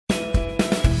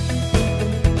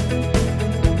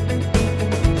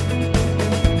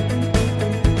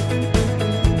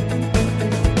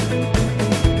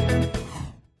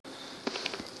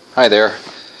Hi there.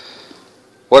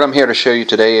 What I'm here to show you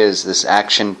today is this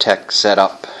Actiontec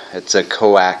setup. It's a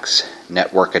Coax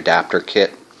network adapter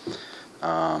kit.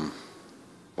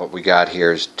 What we got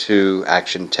here is two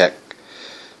Actiontec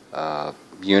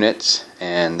units,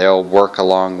 and they'll work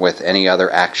along with any other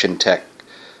Actiontec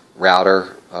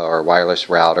router or wireless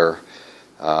router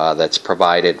that's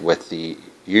provided with the.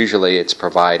 Usually it's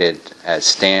provided as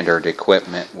standard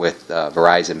equipment with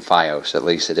Verizon Fios. At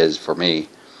least it is for me.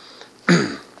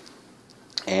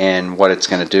 And what it's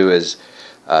going to do is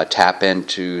tap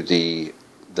into the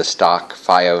stock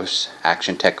Fios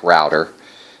Actiontec router,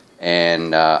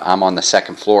 and I'm on the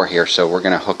second floor here, so we're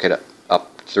going to hook it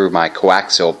up through my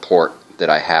coaxial port that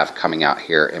I have coming out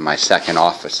here in my second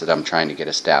office that I'm trying to get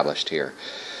established here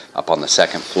up on the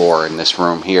second floor in this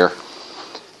room here.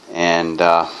 And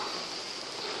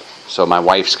so my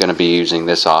wife's going to be using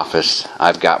this office.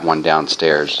 I've got one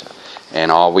downstairs,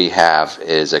 and all we have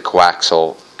is a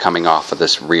coaxial coming off of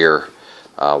this rear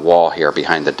wall here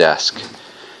behind the desk.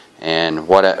 And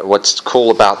what's cool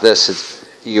about this is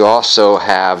you also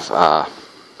have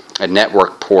a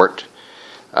network port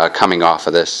coming off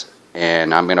of this,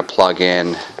 and I'm going to plug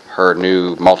in her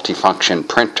new multifunction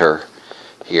printer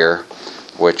here,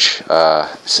 which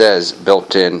says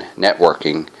built-in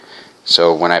networking.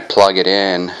 So when I plug it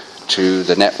in to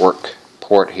the network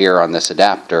port here on this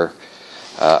adapter,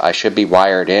 I should be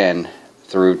wired in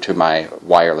through to my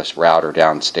wireless router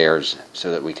downstairs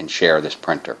so that we can share this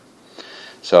printer.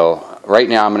 So right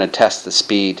now I'm going to test the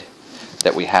speed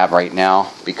that we have right now,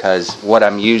 because what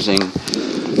I'm using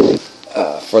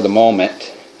for the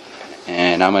moment,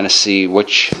 and I'm going to see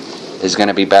which is going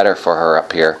to be better for her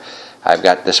up here. I've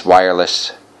got this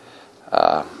wireless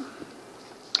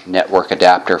network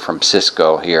adapter from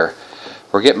Cisco here.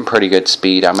 We're getting pretty good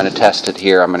speed. I'm going to test it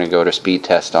here. I'm going to go to speed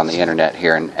test on the internet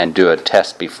here and do a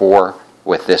test before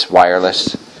with this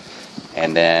wireless,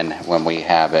 and then when we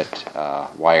have it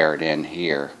wired in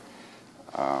here,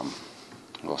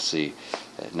 we'll see.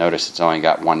 Notice it's only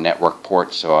got one network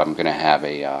port, so I'm going to have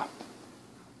a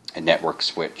network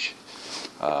switch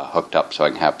hooked up so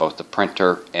I can have both the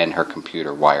printer and her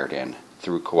computer wired in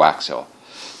through coaxial.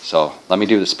 So let me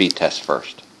do the speed test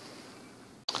first.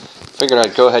 Figured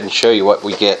I'd go ahead and show you what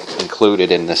we get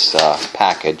included in this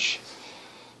package.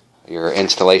 Your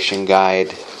installation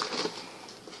guide,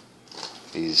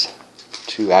 these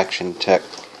two Actiontec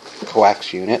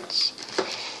Coax units,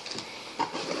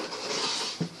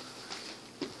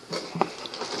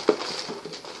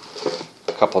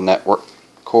 a couple network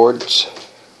cords,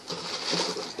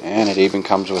 and it even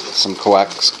comes with some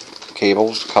coax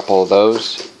cables, a couple of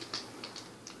those.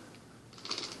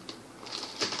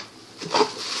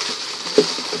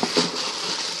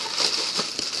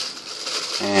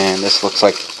 And this looks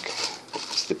like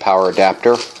it's the power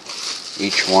adapter.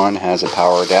 Each one has a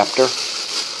power adapter.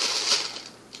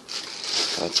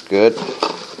 That's good.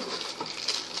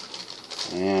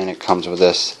 And it comes with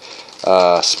this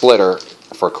splitter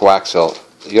for coaxial.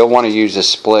 You'll want to use this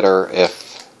splitter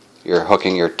if you're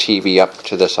hooking your TV up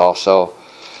to this also.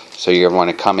 So you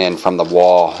want to come in from the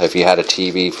wall. If you had a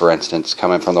TV, for instance,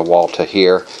 come in from the wall to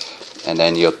here, and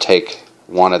then you'll take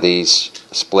one of these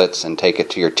splits and take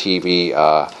it to your TV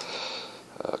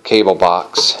cable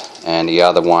box, and the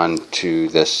other one to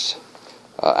this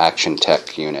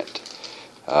Actiontec unit.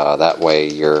 That way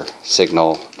your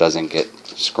signal doesn't get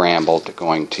scrambled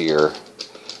going to your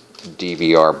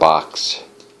DVR box.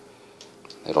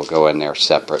 It'll go in there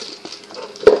separate.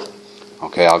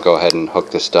 Okay, I'll go ahead and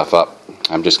hook this stuff up.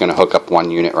 I'm just going to hook up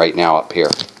one unit right now up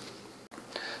here.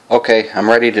 Okay, I'm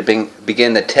ready to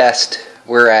begin the test.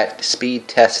 We're at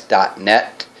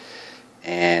speedtest.net,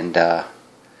 and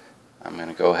I'm going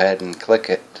to go ahead and click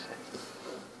it.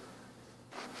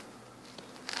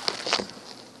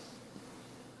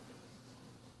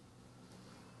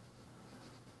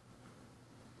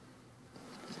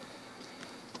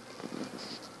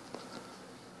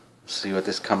 See what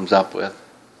this comes up with.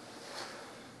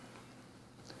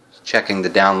 Checking the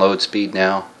download speed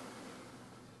now.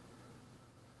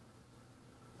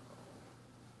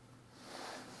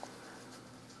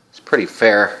 It's pretty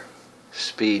fair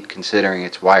speed considering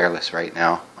it's wireless right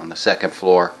now on the second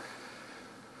floor.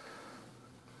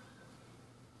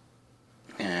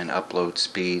 And upload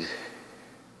speed,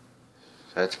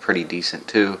 so that's pretty decent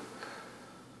too.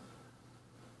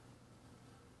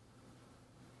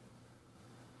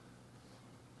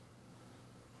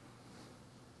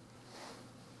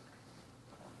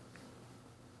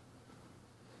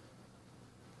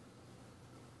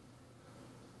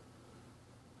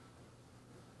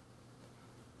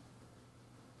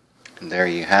 And there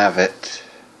you have it.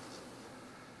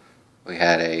 We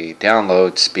had a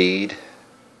download speed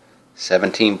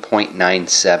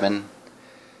 17.97,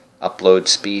 upload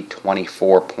speed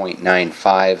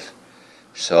 24.95.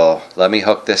 So let me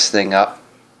hook this thing up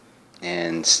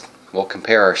and we'll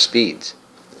compare our speeds.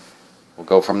 We'll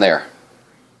go from there.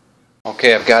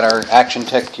 Okay, I've got our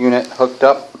Actiontec unit hooked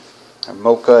up, our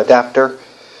MOCA adapter.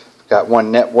 We've got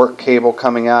one network cable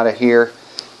coming out of here,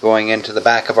 going into the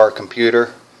back of our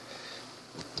computer,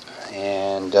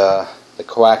 and the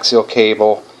coaxial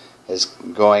cable is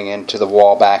going into the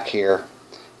wall back here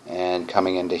and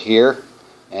coming into here,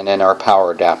 and then our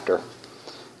power adapter.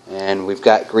 And we've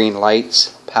got green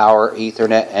lights, power,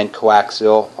 Ethernet, and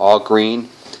coaxial, all green.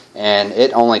 And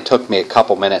it only took me a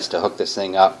couple minutes to hook this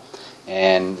thing up.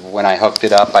 And when I hooked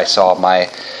it up, I saw my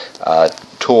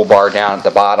toolbar down at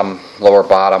the bottom, lower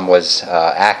bottom, was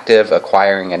active,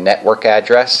 acquiring a network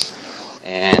address.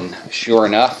 And sure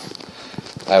enough,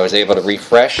 I was able to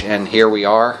refresh, and here we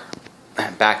are,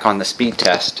 back on the speed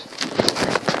test.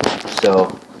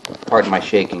 So, pardon my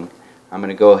shaking. I'm going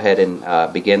to go ahead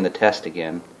and begin the test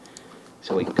again,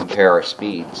 so we can compare our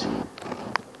speeds.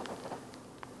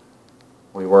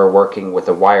 We were working with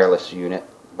a wireless unit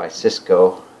by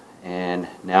Cisco, and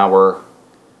now we're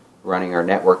running our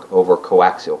network over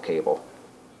coaxial cable.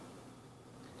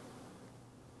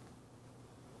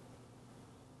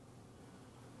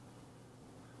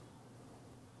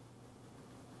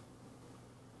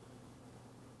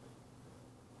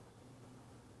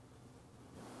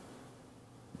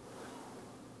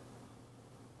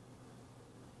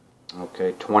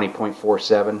 Okay,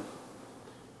 20.47.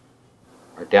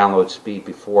 Our download speed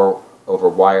before over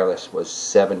wireless was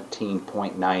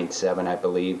 17.97, I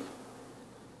believe.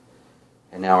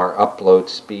 And now our upload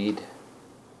speed.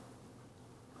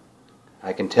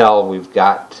 I can tell we've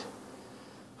got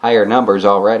higher numbers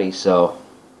already, so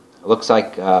it looks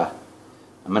like I'm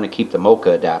going to keep the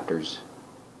MOCA adapters.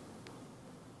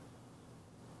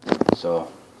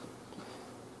 So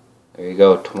there you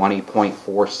go,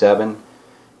 20.47,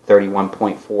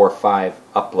 31.45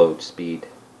 upload speed.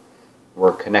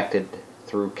 We're connected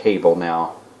through cable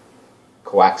now,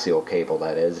 coaxial cable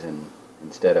that is, and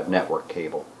instead of network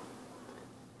cable.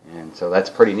 And so that's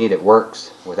pretty neat. It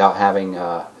works without having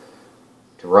to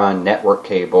run network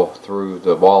cable through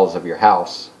the walls of your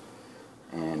house.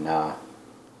 And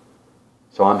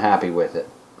so I'm happy with it.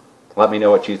 Let me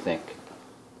know what you think.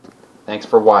 Thanks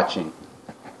for watching.